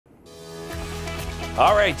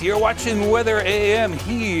All right, you're watching Weather AM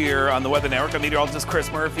here on the Weather Network. I'm Meteorologist Chris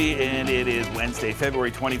Murphy, and it is Wednesday,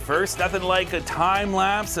 February 21st. Nothing like a time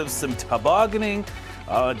lapse of some tobogganing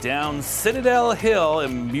down Citadel Hill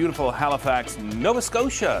in beautiful Halifax, Nova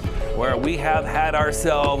Scotia, where we have had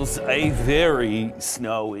ourselves a very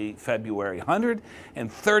snowy February.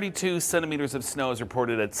 132 centimeters of snow is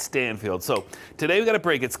reported at Stanfield. So today we got a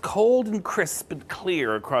break. It's cold and crisp and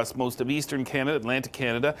clear across most of eastern Canada, Atlantic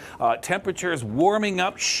Canada. Temperatures warming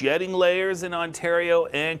up, shedding layers in Ontario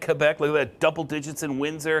and Quebec. Look at that, double digits in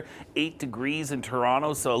Windsor, 8 degrees in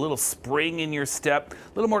Toronto. So a little spring in your step,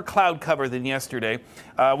 a little more cloud cover than yesterday.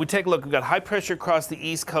 We take a look. We've got high pressure across the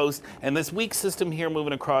east coast, and this weak system here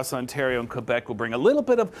moving across Ontario and Quebec will bring a little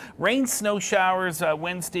bit of rain, snow showers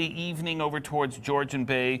Wednesday evening over towards Georgian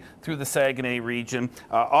Bay through the Saguenay region.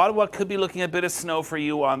 Ottawa could be looking at a bit of snow for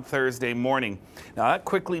you on Thursday morning. Now that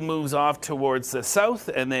quickly moves off towards the south,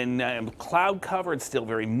 and then cloud cover. It's still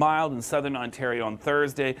very mild in southern Ontario on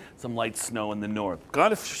Thursday. Some light snow in the north. Got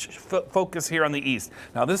to focus here on the east.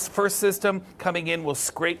 Now this first system coming in will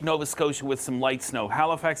scrape Nova Scotia with some light snow.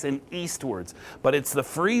 Halifax and eastwards, but it's the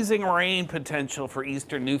freezing rain potential for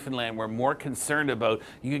eastern Newfoundland we're more concerned about.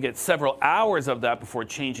 You could get several hours of that before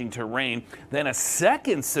changing to rain. Then a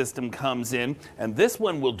second system comes in, and this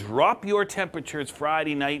one will drop your temperatures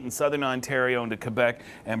Friday night in southern Ontario into Quebec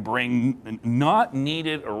and bring not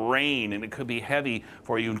needed rain, and it could be heavy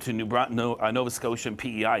for you to Nova Scotia and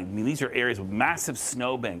PEI. I mean, these are areas with massive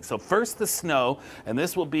snowbanks. So first the snow, and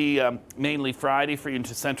this will be mainly Friday for you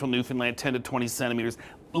into central Newfoundland, 10 to 20 centimeters.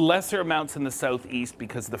 Lesser amounts in the southeast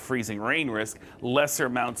because of the freezing rain risk, lesser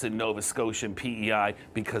amounts in Nova Scotia and PEI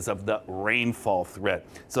because of the rainfall threat.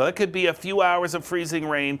 So that could be a few hours of freezing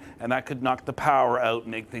rain, and that could knock the power out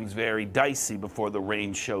and make things very dicey before the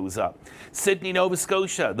rain shows up. Sydney, Nova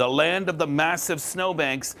Scotia, the land of the massive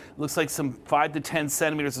snowbanks, looks like some 5 to 10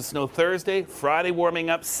 centimeters of snow Thursday, Friday warming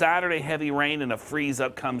up, Saturday heavy rain, and a freeze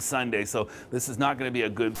up come Sunday. So this is not going to be a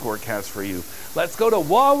good forecast for you. Let's go to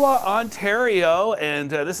Wawa, Ontario,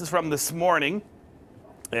 and this is from this morning.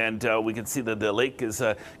 And we can see that the lake has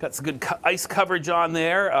got some good ice coverage on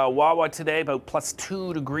there. Wawa today about plus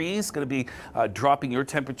 2 degrees. Going to be dropping your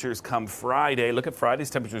temperatures come Friday. Look at Friday's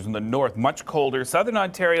temperatures in the north, much colder. Southern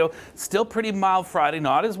Ontario, still pretty mild Friday,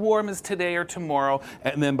 not as warm as today or tomorrow.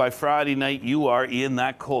 And then by Friday night, you are in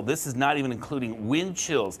that cold. This is not even including wind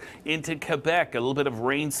chills. Into Quebec, a little bit of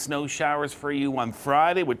rain, snow showers for you on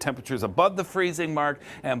Friday with temperatures above the freezing mark.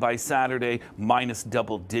 And by Saturday, minus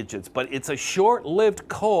double digits. But it's a short-lived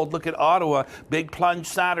cold. Look at Ottawa, big plunge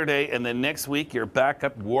Saturday, and then next week you're back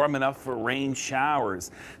up warm enough for rain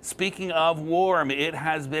showers. Speaking of warm, it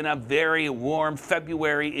has been a very warm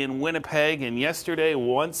February in Winnipeg, and yesterday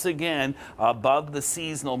once again above the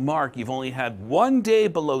seasonal mark. You've only had one day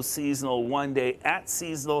below seasonal, one day at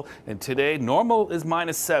seasonal, and today normal is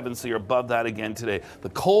 -7, so you're above that again today. The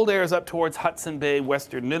cold air is up towards Hudson Bay,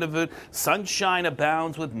 western Nunavut. Sunshine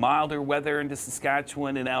abounds with milder weather into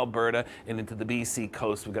Saskatchewan and Alberta and into the BC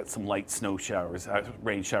coast. We've got some light snow showers,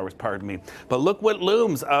 rain showers, pardon me. But look what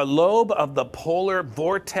looms. A lobe of the polar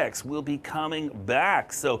vortex will be coming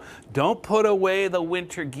back. So don't put away the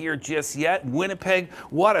winter gear just yet. Winnipeg,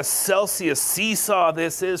 what a Celsius seesaw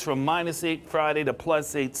this is, from -8 Friday to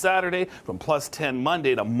 +8 Saturday, from +10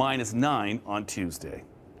 Monday to -9 on Tuesday.